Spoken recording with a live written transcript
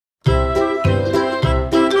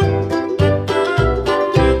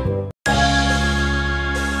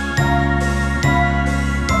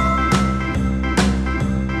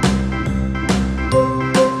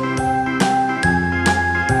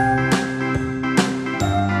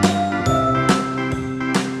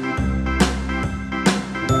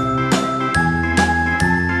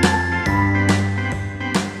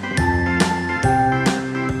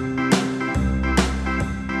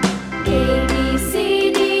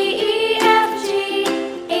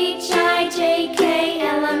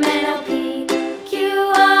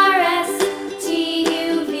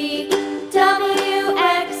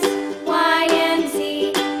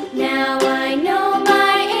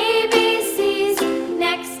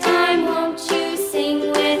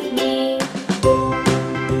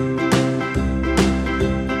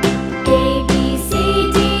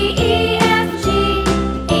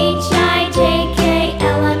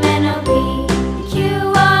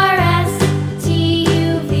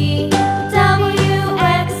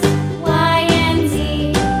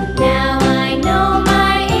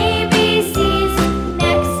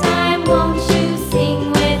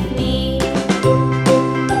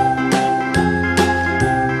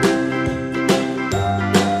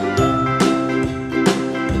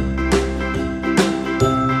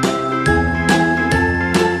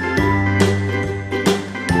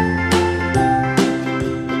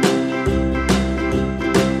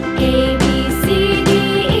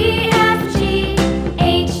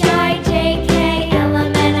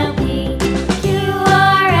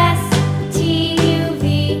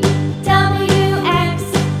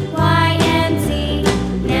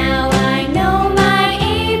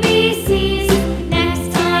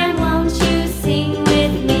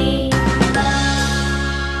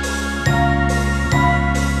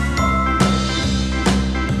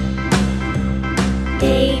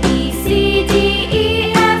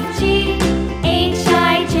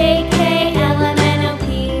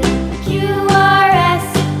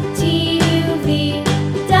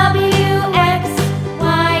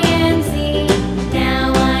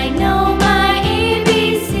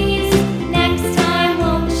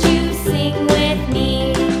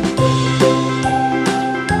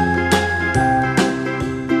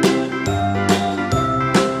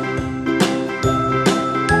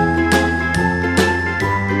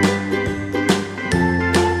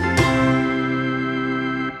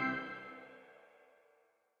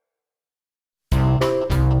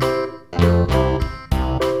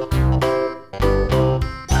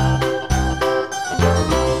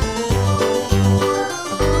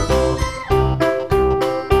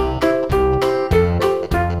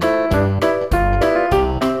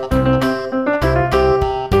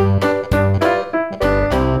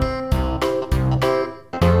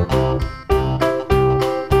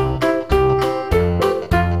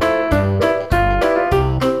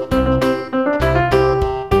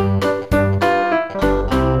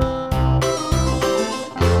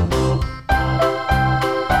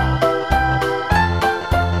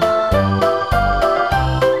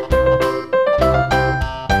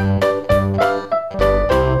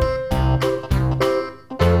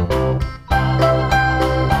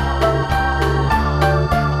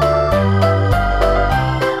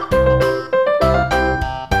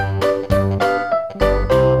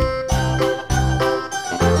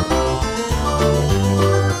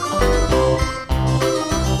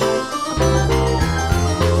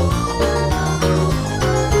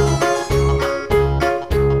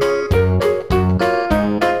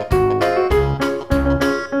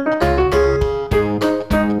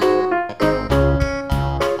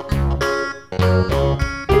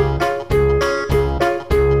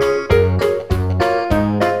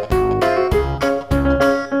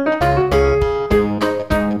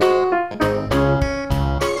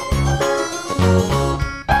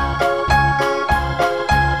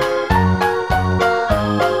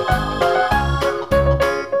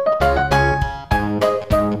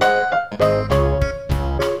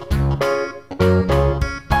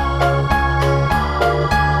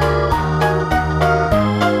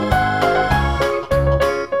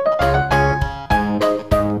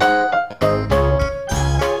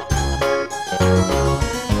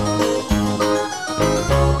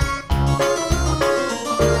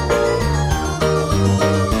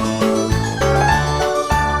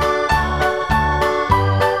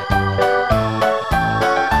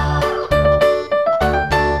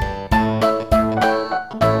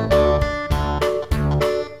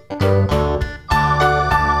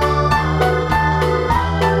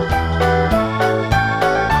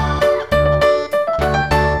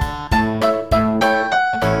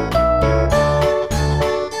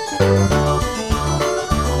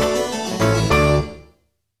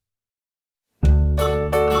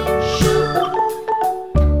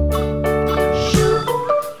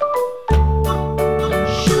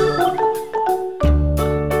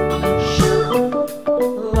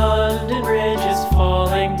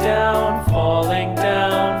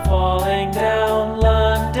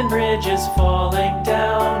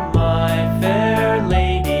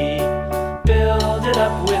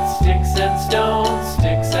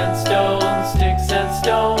with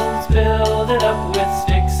stones, build it up with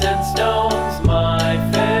sticks and stones, my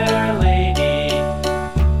fair lady.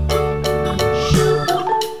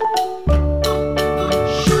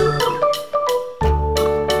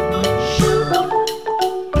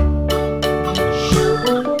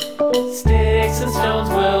 Sticks and stones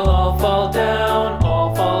will all fall down,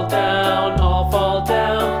 all fall down, all fall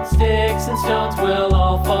down. Sticks and stones will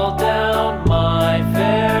all fall down, my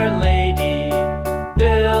fair lady.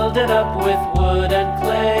 Build it up with wood and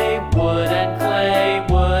clay, wood and clay,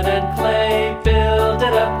 wood and clay. Build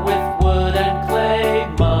it up with wood and clay,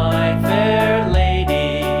 my fair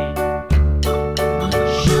lady.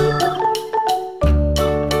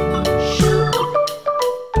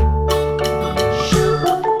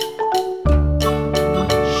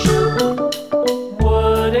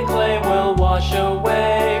 Wood and clay will wash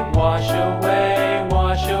away, wash away,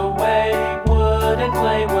 wash away. Wood and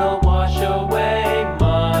clay will wash away,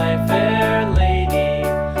 my fair lady.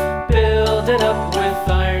 Build it up with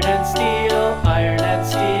iron and steel, iron and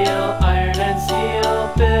steel, iron and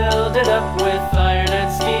steel. Build it up with iron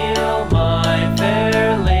and steel, my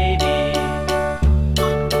fair lady.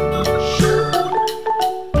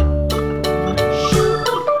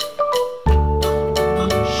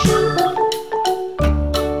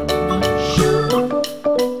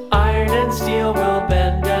 Iron and steel will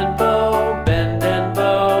bend and bow, bend and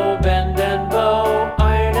bow, bend and bow.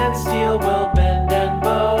 Iron and steel will bend and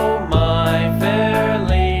bow, my fair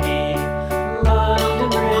lady. London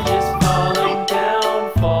Bridge is falling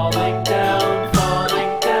down, falling down,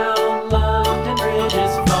 falling down. London Bridge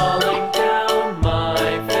is falling down,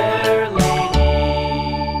 my fair lady.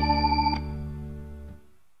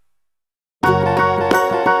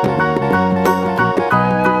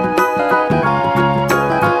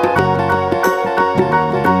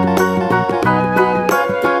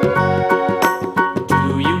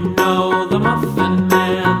 Do you know the Muffin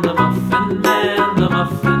Man, the Muffin Man, the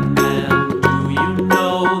Muffin Man? Do you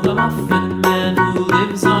know the Muffin Man who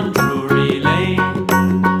lives on Drury Lane?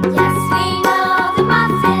 Yes, we know the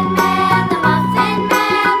Muffin Man, the Muffin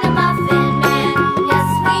Man, the Muffin Man. Yes,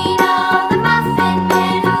 we know the Muffin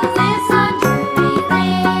Man who lives on Drury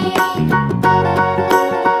Lane.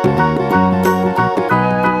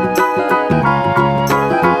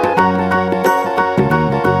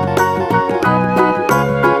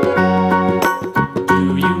 Do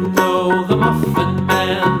you know the Muffin